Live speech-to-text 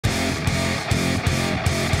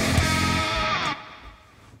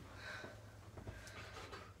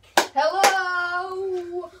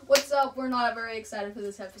up, we're not very excited for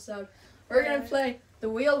this episode. We're going to play The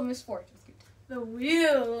Wheel of Misfortune. The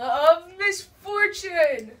Wheel of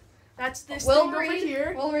Misfortune. That's this thing over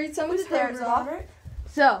here. We'll read some of the terms off. on it.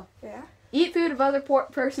 So, yeah. Eat food of other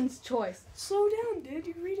person's choice. Slow down, dude.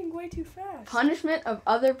 You're reading way too fast. Punishment of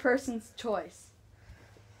other person's choice.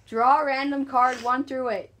 Draw a random card 1 through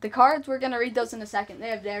 8. The cards, we're going to read those in a second. They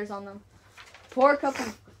have theirs on them. Pour a cup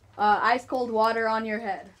of ice cold water on your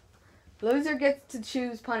head. Loser gets to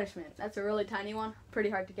choose punishment. That's a really tiny one. Pretty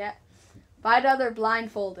hard to get. Bite other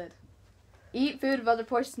blindfolded. Eat food of other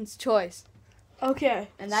person's choice. Okay.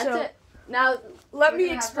 And that's it. Now, let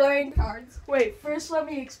me explain. Cards. Wait, first let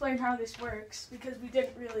me explain how this works because we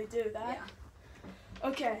didn't really do that. Yeah.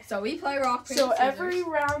 Okay. So we play rock, paper, scissors. So scissors. every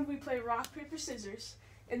round we play rock, paper, scissors.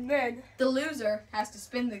 And then the loser has to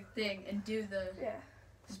spin the thing and do the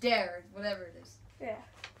dare, whatever it is. Yeah.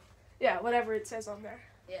 Yeah, whatever it says on there.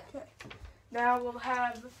 Yeah. Okay. Now we'll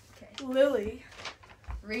have Lily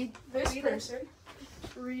read this person.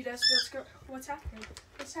 Read us what's happening.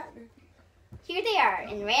 What's happening? Here they are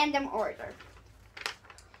in random order.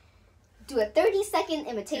 Do a 30-second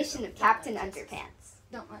imitation of Captain Underpants.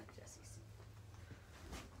 Don't let Jesse's.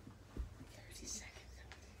 30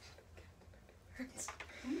 seconds.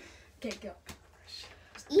 Okay, go.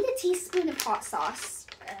 Eat a teaspoon of hot sauce.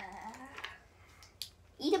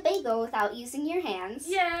 Eat a bagel without using your hands.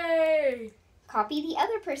 Yay! Copy the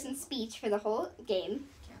other person's speech for the whole game.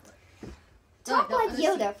 Talk Don't like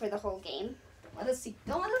Yoda for the whole game. Let us see.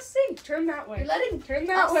 Don't let us see. Turn that way. Turn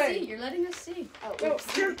that way. See. You're letting us see. Oh, no,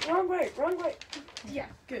 turn wrong way. Yeah,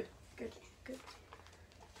 good.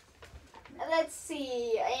 Let's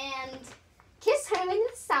see. And kiss Herman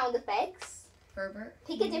with sound effects. Herbert.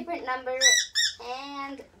 Pick a different number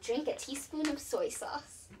and drink a teaspoon of soy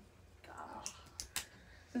sauce.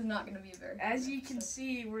 This is not going to be very. As you can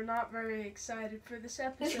see, we're not very excited for this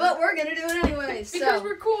episode. But we're going to do it anyways. Because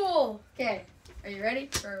we're cool. Okay. Are you ready?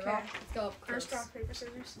 Let's go. First rock, paper,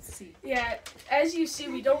 scissors. Let's see. Yeah, as you see,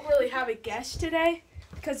 we don't really have a guest today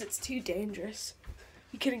because it's too dangerous.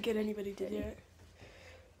 We couldn't get anybody to do it.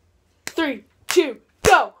 3, 2,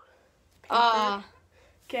 go!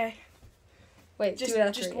 Okay. Wait, just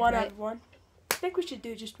one out of one. I think we should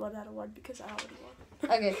do just 1 out of 1 because I already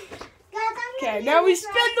won. Okay. Okay, now we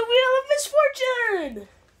spin the Wheel of Misfortune!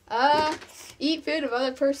 Eat food of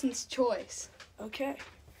other person's choice. Okay.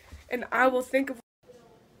 And I will think of...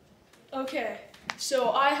 Okay,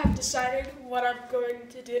 so I have decided what I'm going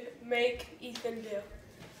to make Ethan do.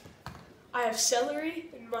 I have celery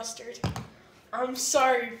and mustard. I'm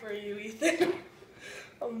sorry for you, Ethan.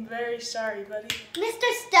 I'm very sorry, buddy.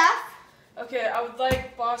 Mr. Stuff. Okay, I would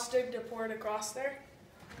like Boston to pour it across there.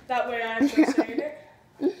 That way I have no say in it.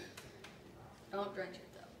 Don't drench it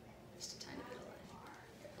though. Just a tiny bit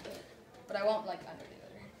of it. But I won't like under the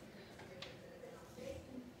other.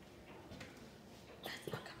 That's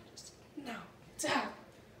not coming. No, it's out.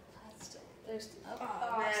 That's still, there's still,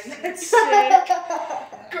 Oh man, that's sick.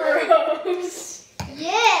 Gross.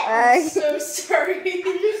 Yeah. I'm so sorry.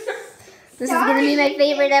 This is gonna be my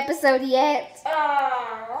favorite episode yet.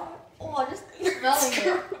 Oh, just smelling it.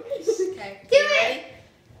 Okay. Do it.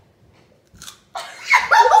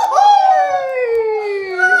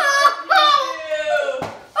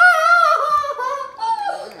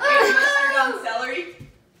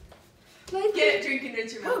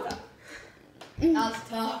 That was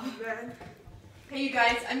tough. Man. Hey, you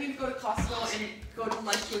guys, I'm going to go to Costco and go to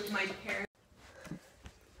lunch with my parents.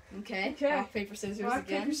 Okay. Rock, paper, scissors Rock,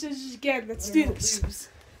 again. paper, scissors again. Let's do this.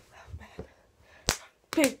 Oh, man.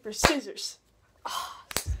 Paper, scissors. Oh,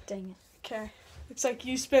 dang it. Okay. Looks like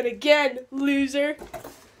you spin again, loser.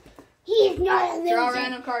 He's not a loser. Draw a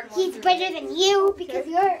random card. He's better than you because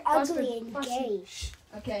you're ugly and gay.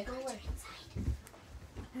 Okay. Go away.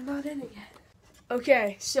 You're not in it yet.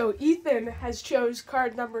 Okay, so Ethan has chose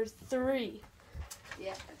card number 3.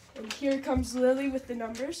 Yeah. And here comes Lily with the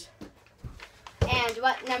numbers. And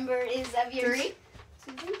what number is of yours? 3.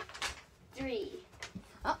 Susan? 3.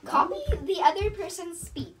 Oh, Copy the other person's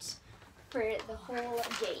speech for the whole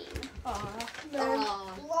game. Aw, man.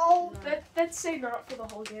 Lol. Let's say not for the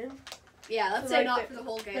whole game. Yeah, let's say not for the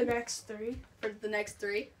whole The game. next 3. For the next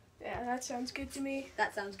 3. Yeah, that sounds good to me.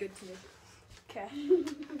 That sounds good to me. Okay.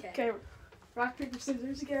 Okay. Okay. Rock, paper,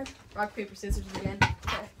 scissors again. Rock, paper, scissors again.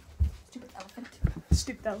 Okay. Stupid elephant.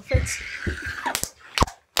 Stupid elephants.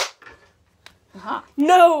 Aha.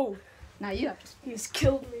 No! Now you have to. He's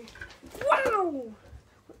killed me. Wow!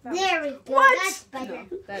 There we go. What? That's better.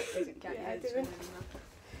 No, that doesn't count. Yeah, I It's didn't. really enough.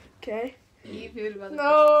 Okay. Eat food of other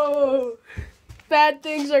No! Bad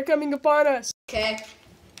things are coming upon us. Okay.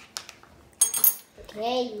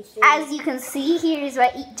 Okay. As you can see, here's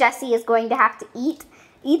what Jesse is going to have to eat.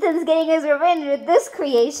 Ethan's getting his revenge with this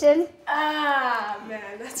creation. Ah,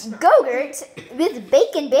 man, that's not Go-gurt with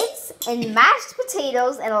bacon bits and mashed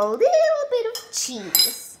potatoes and a little bit of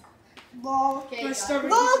cheese. Lol. Okay, My guys.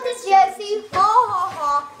 stomach Lol is to Jesse. Ha ha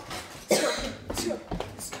ha.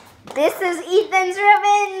 This is Ethan's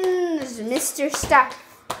revenge, Mr. Stuff.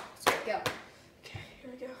 Go. Okay,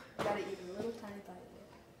 here we go. Gotta eat a little tiny bite.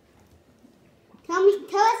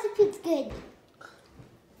 Tell us if it's good.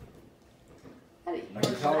 Gotta eat I more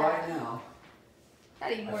can than tell that. right now.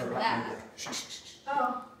 Gotta eat I more than forgot that. my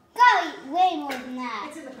Oh, Gotta eat way more than that.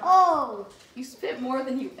 It's in the Oh. You spit more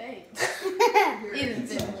than you ate. You didn't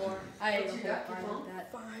spit more. I ate a whole pile of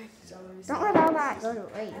that. fine. Don't let all that go to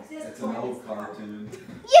waste. It's an old cartoon.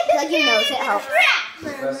 Plug your nose, it helps.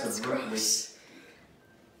 Professor Ripley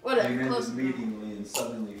Whatever. came into Close. the meeting and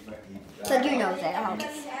suddenly he Plug your nose, it helps.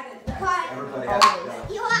 Everybody had to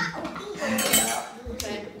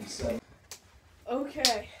Okay. go.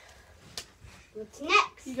 Okay. What's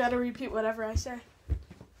next? You gotta repeat whatever I say.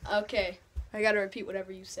 Okay. I gotta repeat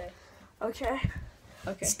whatever you say. Okay.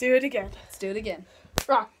 Okay. Let's do it again. Let's do it again.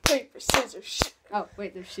 Rock, paper, scissors. Oh,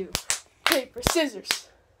 wait, there's shoe. Paper, scissors.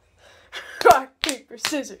 Rock, paper,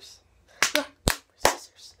 scissors. Rock, paper,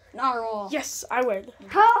 scissors. Narwhal. Yes, I win.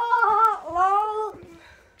 Lol.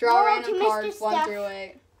 Draw Roll random to Mr. cards 1 Stuff. through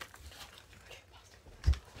 8.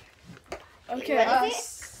 Okay. What is it?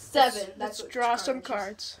 7. Let's That's what draw card some is.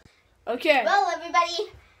 cards. Okay. Well,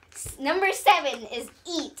 everybody, number 7 is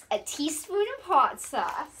eat a teaspoon of hot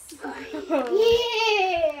sauce.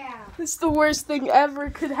 Yeah. It's the worst thing ever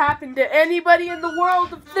could happen to anybody in the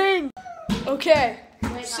world of things. Okay,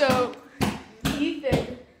 so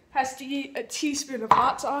Ethan has to eat a teaspoon of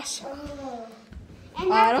hot sauce.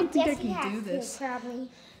 And I that's don't what think I Jesse can has do to, this. Probably.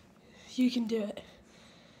 You can do it.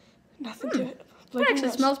 Nothing to it. Plug It your actually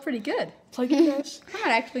nose. smells pretty good. Plug your nose. I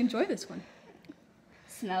might actually enjoy this one.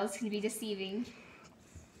 Smells can be deceiving.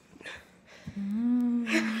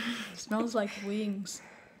 Smells like wings.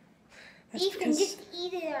 That's Ethan, because- just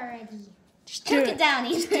eat it already. Just do Chuck it. it down,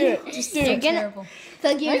 Ethan. Just do it. Just do You're it. gonna Terrible.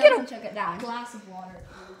 plug your I nose get a- and chuck it down. Glass of water.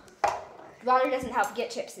 Water doesn't help. Get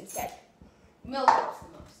chips instead. Milk helps the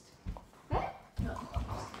most. What?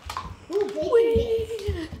 Ooh,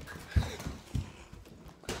 bacon bits.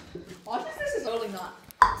 Watch if this is only not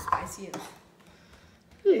spicy enough.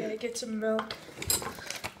 Yeah, get some milk.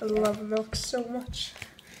 I love milk so much.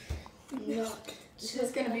 Milk. This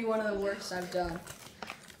is gonna be one of the worst I've done.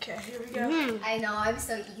 Okay, here we go. I know, I'm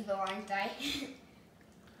so evil, aren't I?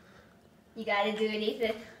 You gotta do it,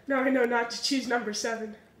 Ethan. No, I know not to choose number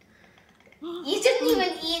 7. You didn't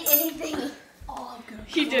even eat anything. Oh, I'm gonna.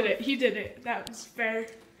 He did it. He did it. That was fair.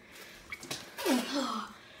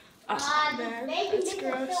 Man, that's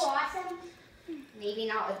gross. awesome. Maybe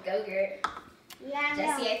not with Go-Gurt. Yeah,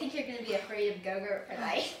 Jesse, I think you're gonna be afraid of Go-Gurt for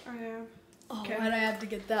life. I am. Oh, Okay. why'd I have to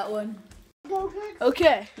get that one? Go-Gurt?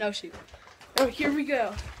 Okay. No shoot. Oh, here we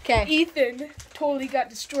go. Okay. Ethan totally got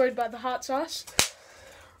destroyed by the hot sauce.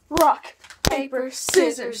 Rock, paper,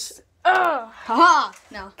 scissors. Ah. Haha!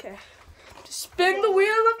 No. Okay. Spin the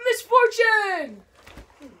wheel of misfortune.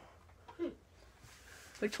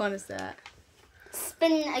 Which one is that?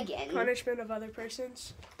 Spin again. Punishment of other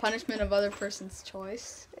persons. Punishment of other person's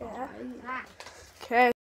choice. Yeah. Ah.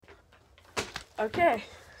 Okay. Okay.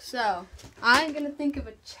 So, I'm gonna think of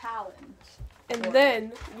a challenge. And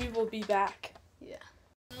then we will be back. Yeah.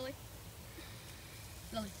 Lily?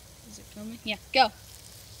 Lily, does it kill me? Yeah, go.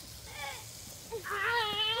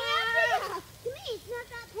 To me, it's not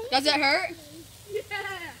that painful. Does it hurt? Yeah.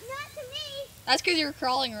 Not to me. That's because you're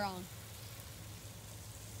crawling wrong.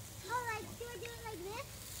 Oh, like, do I do it like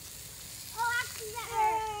this? Oh, actually, that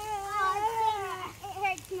hurts. Oh, it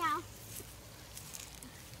hurts now.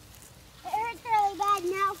 It hurts really bad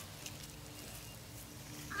now.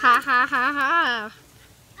 Ha ha ha ha.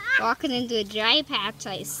 Walking into a dry patch,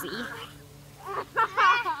 I see.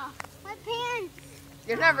 My pants.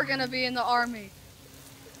 You're never gonna be in the army.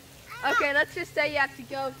 Okay, let's just say you have to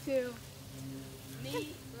go to me,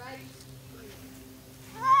 right?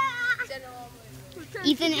 Send it all the way.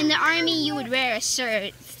 Ethan, in the army, you would wear a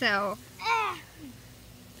shirt, so.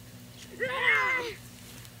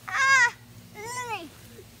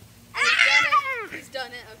 He's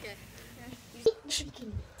done it, okay.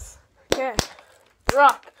 Okay.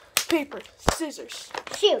 Rock, paper, scissors.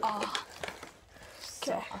 Shoot. Oh,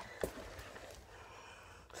 Okay.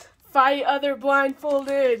 Fight other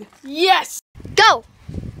blindfolded. Yes. Go!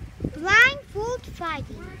 Blindfold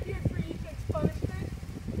fighting. We're here for Ethan's punishment.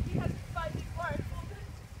 He has to fight me blindfolded.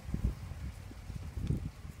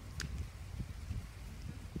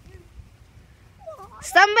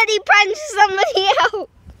 Somebody punch somebody else.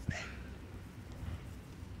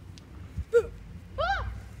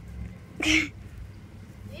 You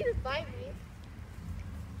just bite me.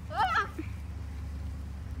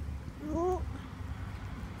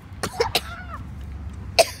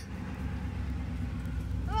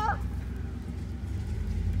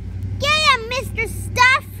 Get him, Mr.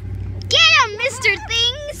 Stuff. Get him, Mr.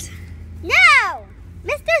 Things. No,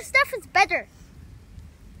 Mr. Stuff is better.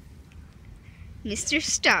 Mr.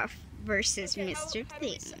 Stuff versus Okay, Mr. how do we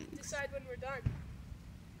Things. decide when we're done?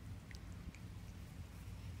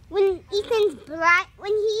 When Ethan's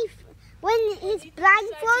when his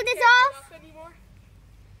blindfold is off, Anymore?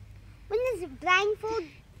 when his blindfold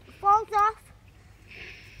falls off.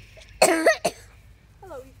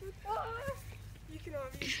 Hello, Ethan. You can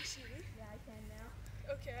obviously see me. Yeah, I can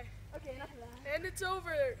now. Okay. Okay, enough of that. And it's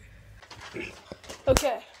over.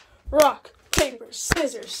 Okay. Rock, paper,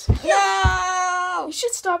 scissors. No! You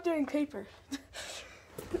should stop doing paper.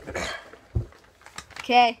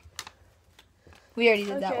 Okay. We already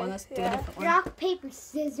did that Okay, one. Let's do yeah. a different one. Rock, paper,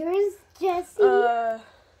 scissors, Jesse. Let's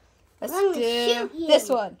I'm gonna do shoot you. this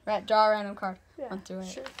one. Right, draw a random card. Yeah, 1 through 8.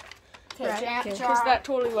 sure. Okay. Because that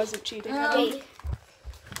totally wasn't cheating. I don't-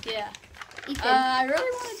 Yeah. Ethan. I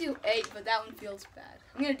really want to do 8, but that one feels bad.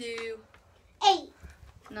 I'm gonna do 8.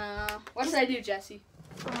 no. What should I do, Jesse?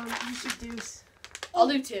 You should do. I'll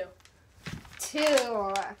do 2.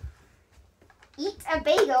 2. Eat a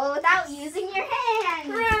bagel without using your hands.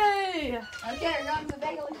 Hooray! Okay, we're going to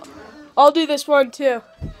bagel. I'll do this one too.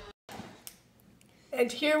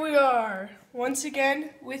 And here we are, once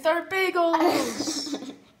again, with our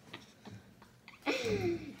bagels.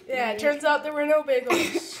 Yeah, it turns out there were no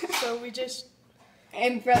bagels, so we just,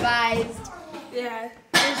 Improvised. yeah,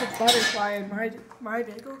 there's a butterfly in my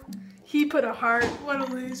bagel. He put a heart, what a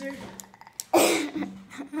loser.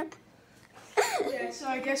 Yeah, so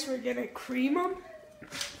I guess we're gonna cream them.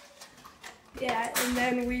 Yeah, and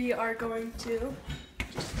then we are going to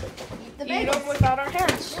eat them without our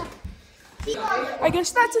hands. I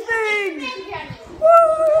guess that's a thing.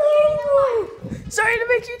 Woo! Sorry to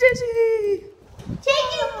make you dizzy.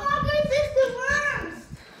 Taking walkers is the worst.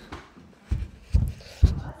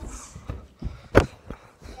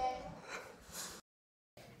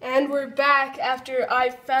 And we're back after I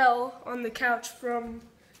fell on the couch from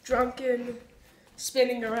drunken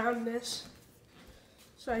spinning around this.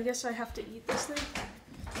 So I guess I have to eat this thing.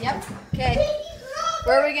 Yep. Okay.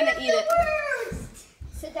 Where are we gonna eat it?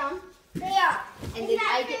 Sit down. There. And then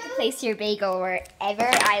I get to place your bagel wherever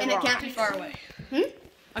I And it want. can't be far away. Hmm?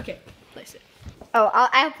 Okay. Place it. Oh,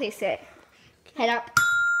 I'll place it. Head up.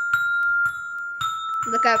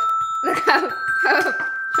 Look up. Look up. Stop,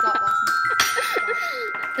 Boston.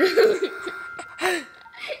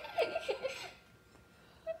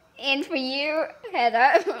 And for you, head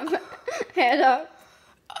up. Head up.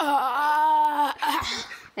 I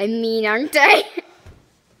mean, aren't I?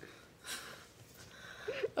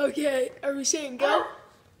 Okay, are we saying go?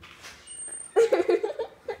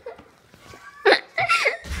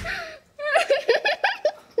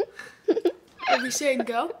 Are we saying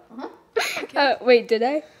go? Wait, did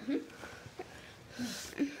I?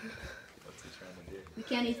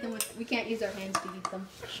 We can't use our hands to eat them.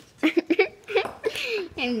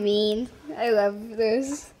 I mean, I love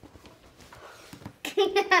this.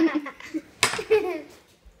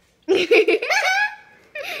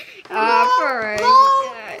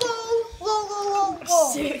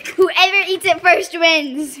 Sick. Whoever eats it first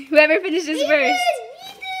wins. Whoever finishes first.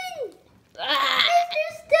 Ethan!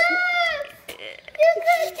 Mr. Stuff! You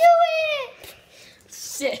can do it!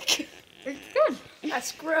 Sick. It's good.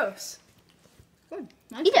 That's gross. Good.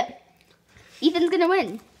 Nice. Eat it. Ethan's gonna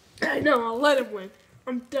win. I know, I'll let him win.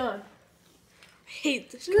 I'm done. I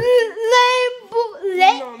hate this. Lame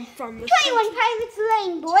I'm from the 21 Pilots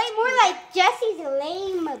lame, boy. More like Jesse's a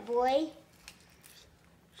lame boy.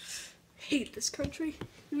 hate this country.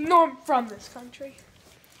 No, I'm from this country.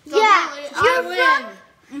 Yeah, I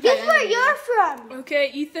win. Guess where you're from?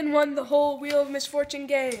 Okay, Ethan won the whole Wheel of Misfortune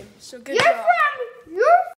game. So good You're job.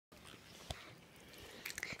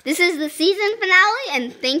 This is the season finale,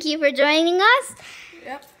 and thank you for joining us.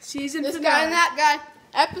 Yep. Season This finale. guy and that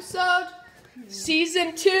guy. Episode.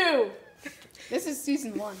 Season 2. This is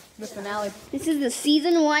season 1. The finale. This is the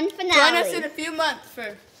season 1 finale. Join us in a few months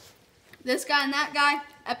for this guy and that guy.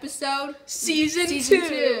 Episode. Season 2.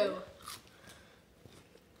 2.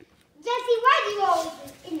 Jesse, why do you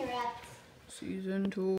always interrupt? Season 2.